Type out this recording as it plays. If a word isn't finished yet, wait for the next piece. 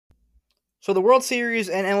So the World Series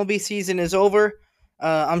and MLB season is over.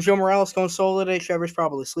 I'm Joe Morales going solo today. Trevor's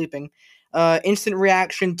probably sleeping. Instant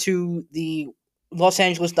reaction to the Los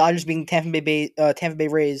Angeles Dodgers being Tampa Bay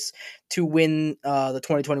Rays to win the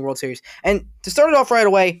 2020 World Series. And to start it off right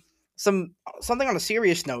away, something on a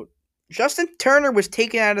serious note. Justin Turner was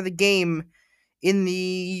taken out of the game in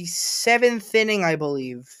the seventh inning, I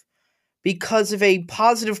believe, because of a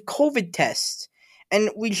positive COVID test. And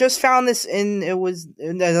we just found this that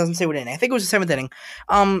doesn't say what inning. I think it was the seventh inning.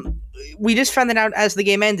 We just found it out as the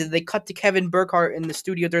game ended. They cut to Kevin Burkhardt in the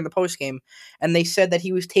studio during the post game, and they said that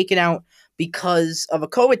he was taken out because of a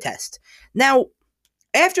COVID test. Now,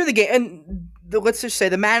 after the game, let's just say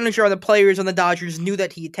the manager or the players on the Dodgers knew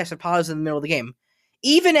that he tested positive in the middle of the game.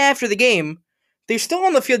 Even after the game, they're still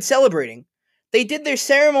on the field celebrating. They did their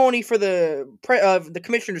ceremony for the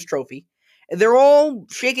commissioner's trophy. They're all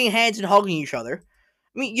shaking hands and hugging each other.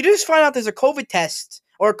 I mean, you just find out there's a COVID test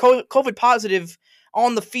or COVID positive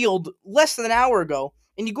on the field less than an hour ago,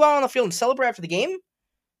 and you go out on the field and celebrate after the game?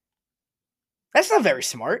 That's not very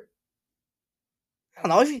smart. I don't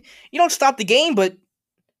know. You don't stop the game, but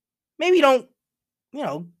maybe you don't,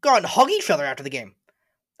 go out and hug each other after the game.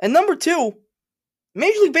 And number two,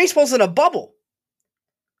 Major League Baseball's in a bubble.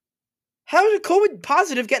 How did COVID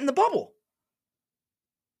positive get in the bubble?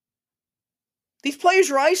 These players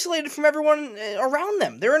are isolated from everyone around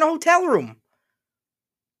them. They're in a hotel room.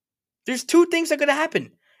 There's two things that could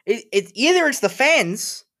happen. Either it's the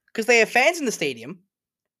fans, because they have fans in the stadium.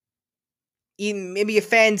 Maybe a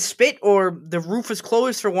fan spit, or the roof was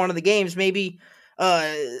closed for one of the games. Maybe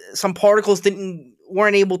some particles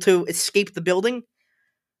weren't able to escape the building.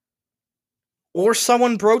 Or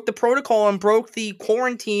someone broke the protocol and broke the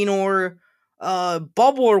quarantine or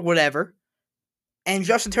bubble or whatever. And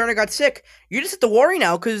Justin Turner got sick. You just have to worry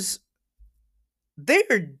now because there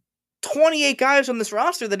are 28 guys on this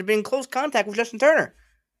roster that have been in close contact with Justin Turner.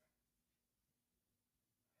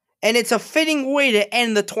 And it's a fitting way to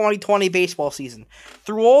end the 2020 baseball season.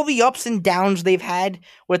 Through all the ups and downs they've had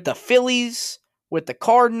with the Phillies, with the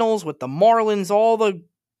Cardinals, with the Marlins, all the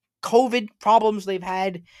COVID problems they've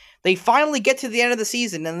had, they finally get to the end of the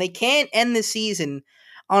season, and they can't end the season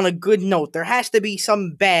on a good note. There has to be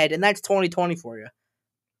some bad, and that's 2020 for you.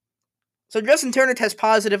 So Justin Turner tests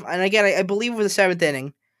positive, and again, I believe it was the seventh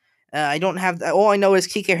inning. I don't have all I know is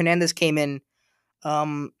Kike Hernandez came in.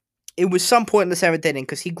 It was some point in the seventh inning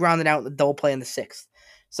because he grounded out the double play in the sixth.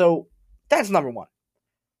 So that's number one.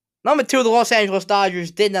 Number two, the Los Angeles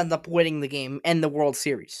Dodgers did end up winning the game and the World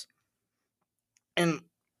Series. And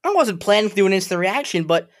I wasn't planning to do an instant reaction,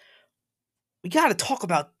 but we got to talk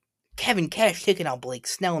about Kevin Cash taking out Blake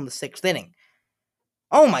Snell in the sixth inning.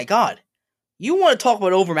 Oh my God. You want to talk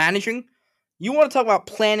about overmanaging? You want to talk about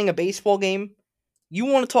planning a baseball game? You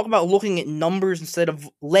want to talk about looking at numbers instead of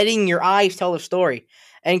letting your eyes tell the story.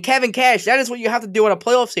 And Kevin Cash, that is what you have to do in a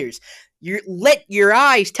playoff series. You let your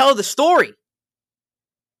eyes tell the story.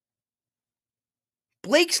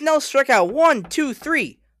 Blake Snell struck out 1, 2,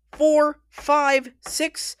 3, 4, 5,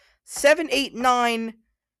 6, 7, 8, 9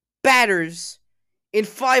 batters in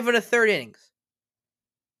 5 and a third innings.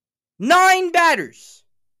 9 batters.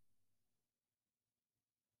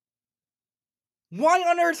 Why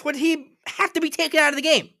on earth would he have to be taken out of the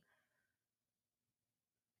game?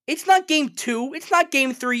 It's not game 2. It's not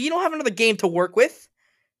game 3. You don't have another game to work with.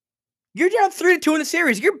 You're down 3-2 in the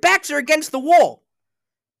series. Your backs are against the wall.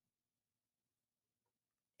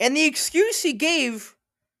 And the excuse he gave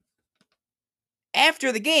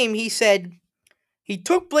after the game, he said he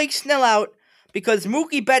took Blake Snell out because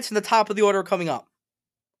Mookie Betts in the top of the order are coming up.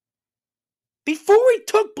 Before he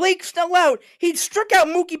took Blake Snell out, he'd struck out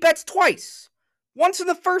Mookie Betts twice. Once in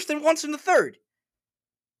the first and once in the third.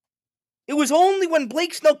 It was only when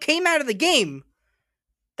Blake Snell came out of the game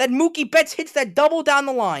that Mookie Betts hits that double down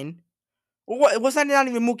the line. Or was that not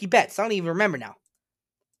even Mookie Betts? I don't even remember now.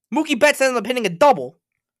 Mookie Betts ended up hitting a double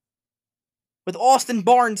with Austin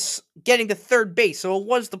Barnes getting to third base. So it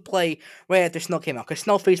was the play right after Snell came out because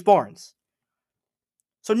Snell faced Barnes.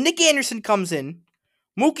 So Nick Anderson comes in.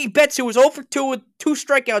 Mookie Betts, who was 0 for 2 with 2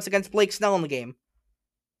 strikeouts against Blake Snell in the game.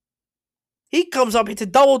 He comes up, hits a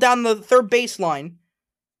double down the third baseline.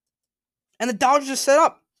 And the Dodgers are set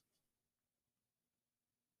up.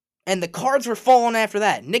 And the cards were falling after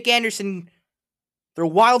that. Nick Anderson, their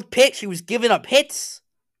wild pitch, he was giving up hits.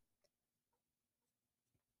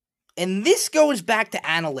 And this goes back to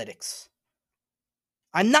analytics.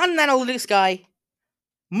 I'm not an analytics guy.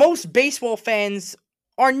 Most baseball fans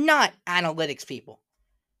are not analytics people.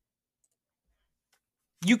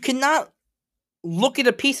 You cannot look at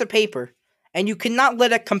a piece of paper and you cannot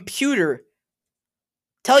let a computer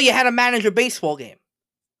tell you how to manage a baseball game.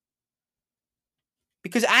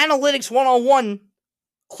 Because Analytics 101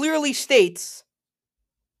 clearly states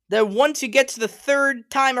that once you get to the third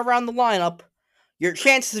time around the lineup, your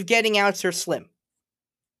chances of getting outs are slim.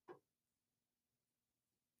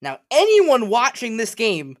 Now, anyone watching this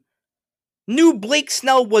game knew Blake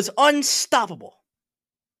Snell was unstoppable.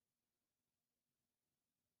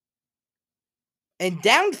 And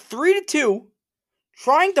down 3-2,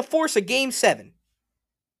 trying to force a Game 7.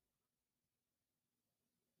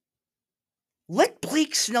 Let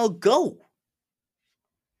Blake Snell go.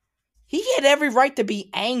 He had every right to be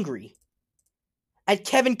angry at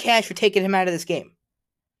Kevin Cash for taking him out of this game.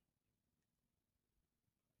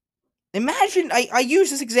 Imagine, I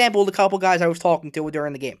used this example with a couple guys I was talking to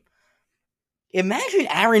during the game. Imagine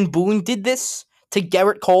Aaron Boone did this to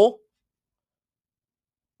Garrett Cole,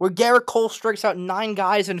 where Garrett Cole strikes out 9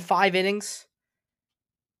 guys in 5 innings,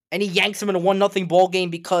 and he yanks him in a 1-0 ball game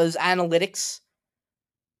because analytics.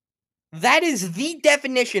 That is the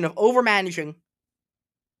definition of overmanaging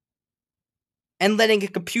and letting a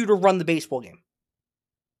computer run the baseball game.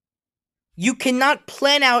 You cannot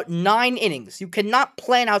plan out 9 innings. You cannot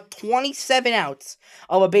plan out 27 outs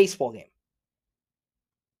of a baseball game.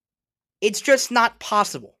 It's just not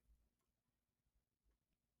possible.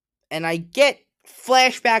 And I get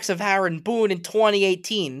flashbacks of Aaron Boone in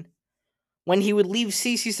 2018 when he would leave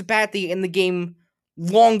CC Sabathia in the game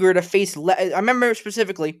longer to face... I remember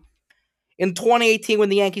specifically in 2018 when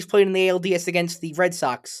the Yankees played in the ALDS against the Red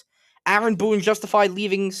Sox. Aaron Boone justified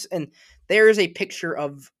leaving, and there is a picture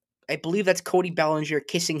of, I believe that's Cody Bellinger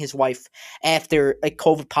kissing his wife after a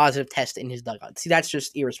COVID positive test in his dugout. See, that's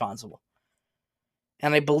just irresponsible.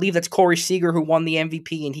 And I believe that's Corey Seager who won the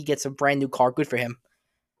MVP, and he gets a brand new car. Good for him.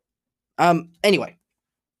 Anyway,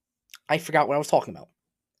 I forgot what I was talking about.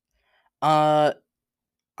 I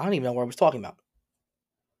don't even know what I was talking about.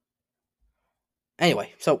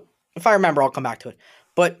 Anyway, so if I remember, I'll come back to it.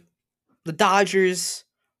 But the Dodgers,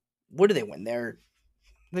 what do they win?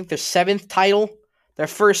 I think their 7th title. Their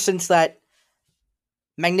first since that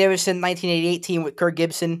magnificent 1988 team with Kirk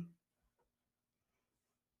Gibson.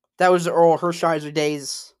 That was the Earl Hershiser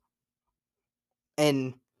days.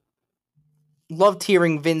 And loved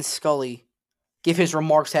hearing Vince Scully give his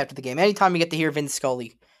remarks after the game. Anytime you get to hear Vince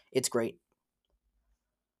Scully, it's great.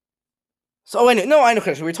 So anyway, I know.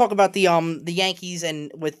 So we're talking about the Yankees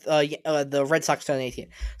and with the Red Sox 2018.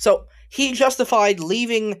 So he justified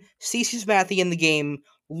leaving CC Sabathia in the game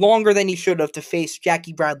longer than he should have to face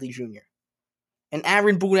Jackie Bradley Jr. And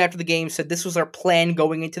Aaron Boone after the game said this was our plan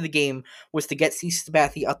going into the game, was to get CC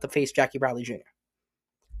Sabathia up to face Jackie Bradley Jr.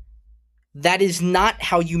 That is not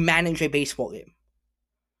how you manage a baseball game.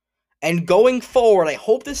 And going forward, I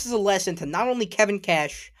hope this is a lesson to not only Kevin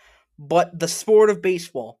Cash, but the sport of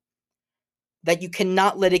baseball, that you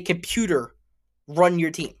cannot let a computer run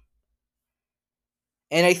your team.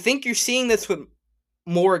 And I think you're seeing this with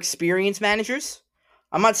more experienced managers.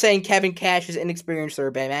 I'm not saying Kevin Cash is inexperienced or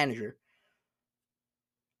a bad manager.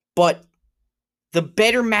 But the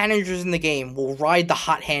better managers in the game will ride the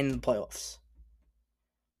hot hand in the playoffs.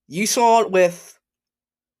 You saw it with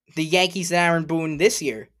the Yankees and Aaron Boone this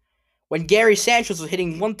year. When Gary Sanchez was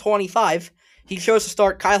hitting 125, he chose to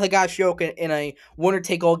start Kyle Higashioka in a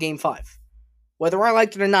winner-take-all Game 5. Whether I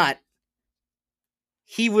liked it or not,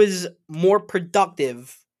 he was more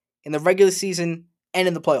productive in the regular season and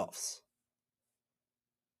in the playoffs.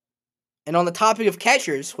 And on the topic of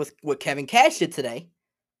catchers, with what Kevin Cash did today,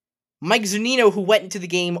 Mike Zunino, who went into the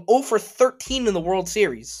game 0 for 13 in the World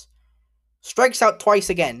Series, strikes out twice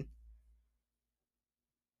again.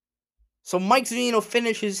 So Mike Zunino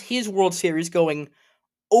finishes his World Series going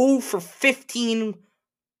 0 for 15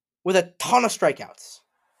 with a ton of strikeouts.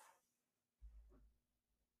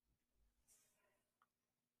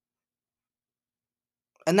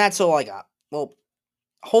 And that's all I got. Well,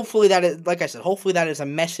 hopefully that is, like I said, hopefully that is a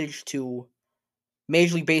message to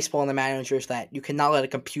Major League Baseball and the managers that you cannot let a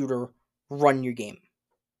computer run your game.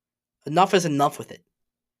 Enough is enough with it.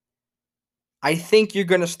 I think you're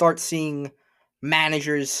going to start seeing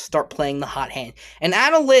managers start playing the hot hand. And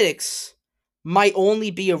analytics might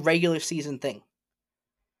only be a regular season thing.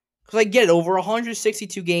 Because I get it, over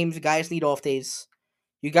 162 games, guys need off days.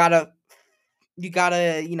 You gotta,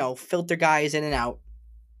 filter guys in and out.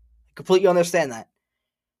 I completely understand that.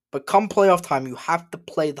 But come playoff time, you have to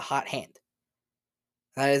play the hot hand.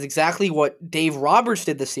 That is exactly what Dave Roberts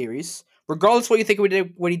did this series. Regardless of what you think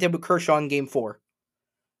what he did with Kershaw in Game 4.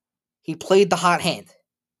 He played the hot hand.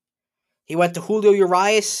 He went to Julio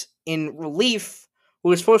Urias in relief, who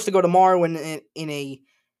was supposed to go tomorrow in a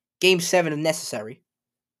Game 7 if necessary.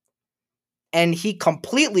 And he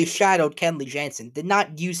completely shadowed Kenley Jansen. Did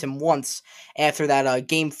not use him once after that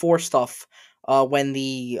Game 4 stuff when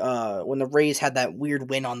the Rays had that weird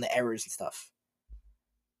win on the errors and stuff.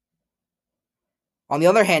 On the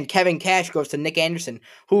other hand, Kevin Cash goes to Nick Anderson,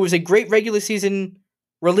 who was a great regular season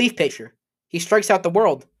relief pitcher. He strikes out the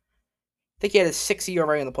world. I think he had a 6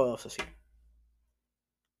 ERA in the playoffs this year.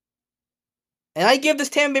 And I give this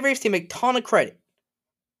Tampa Bay Rays team a ton of credit.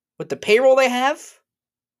 With the payroll they have,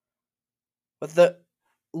 with the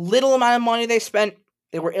little amount of money they spent,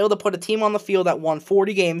 they were able to put a team on the field that won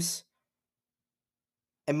 40 games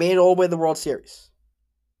and made it all the way to the World Series.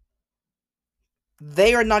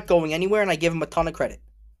 They are not going anywhere, and I give them a ton of credit.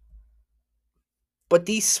 But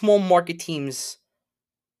these small market teams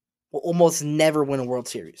will almost never win a World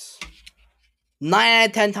Series. 9 out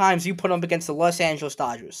of 10 times you put them up against the Los Angeles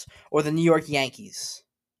Dodgers or the New York Yankees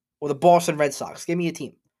or the Boston Red Sox. Give me a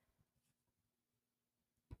team.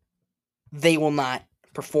 They will not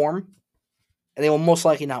perform, and they will most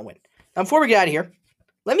likely not win. Now, before we get out of here,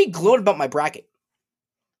 let me gloat about my bracket.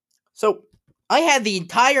 So, I had the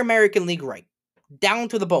entire American League right, down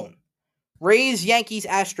to the bone. Rays, Yankees,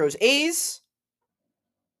 Astros, A's.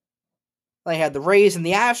 I had the Rays and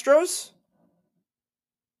the Astros.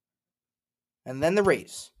 And then the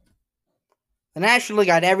Rays. The National League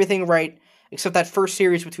got everything right, except that first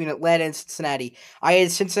series between Atlanta and Cincinnati. I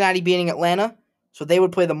had Cincinnati beating Atlanta, so they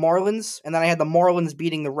would play the Marlins, and then I had the Marlins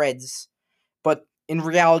beating the Reds. But in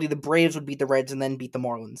reality, the Braves would beat the Reds and then beat the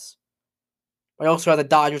Marlins. I also had the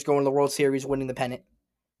Dodgers going to the World Series, winning the pennant.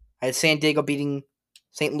 I had San Diego beating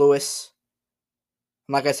St. Louis.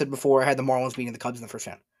 And like I said before, I had the Marlins beating the Cubs in the first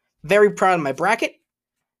round. Very proud of my bracket.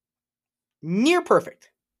 Near perfect.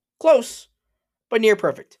 Close, but near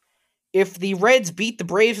perfect. If the Reds beat the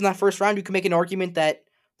Braves in that first round, you can make an argument that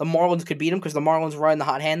the Marlins could beat them because the Marlins were in the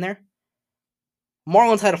hot hand there.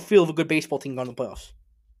 Marlins had a feel of a good baseball team going to the playoffs.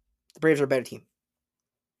 The Braves are a better team.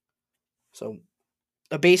 So,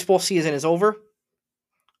 the baseball season is over.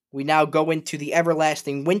 We now go into the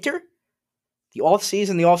everlasting winter. The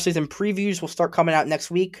off-season previews will start coming out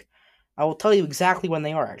next week. I will tell you exactly when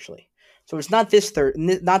they are, actually. So it's not this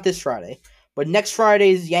Friday, but next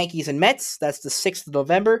Friday's Yankees and Mets. That's the 6th of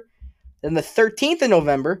November. Then the 13th of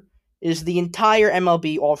November is the entire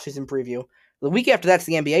MLB off-season preview. The week after that's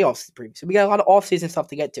the NBA off-season preview. So we got a lot of off-season stuff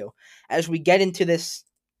to get to as we get into this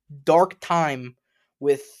dark time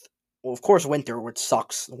with, well, of course, winter, which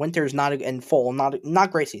sucks. Winter is not in fall,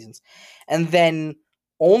 not great seasons. And then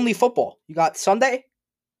only football. You got Sunday,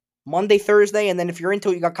 Monday, Thursday, and then if you're into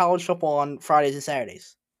it, you got college football on Fridays and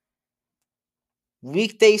Saturdays.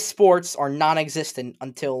 Weekday sports are non-existent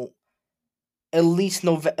until at least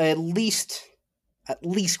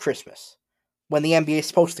Christmas, when the NBA is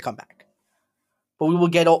supposed to come back. But we will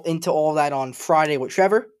get into all of that on Friday with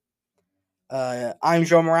Trevor. I'm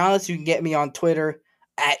Joe Morales. You can get me on Twitter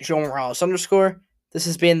 @JoeMorales_. This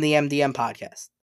has been the MDM Podcast.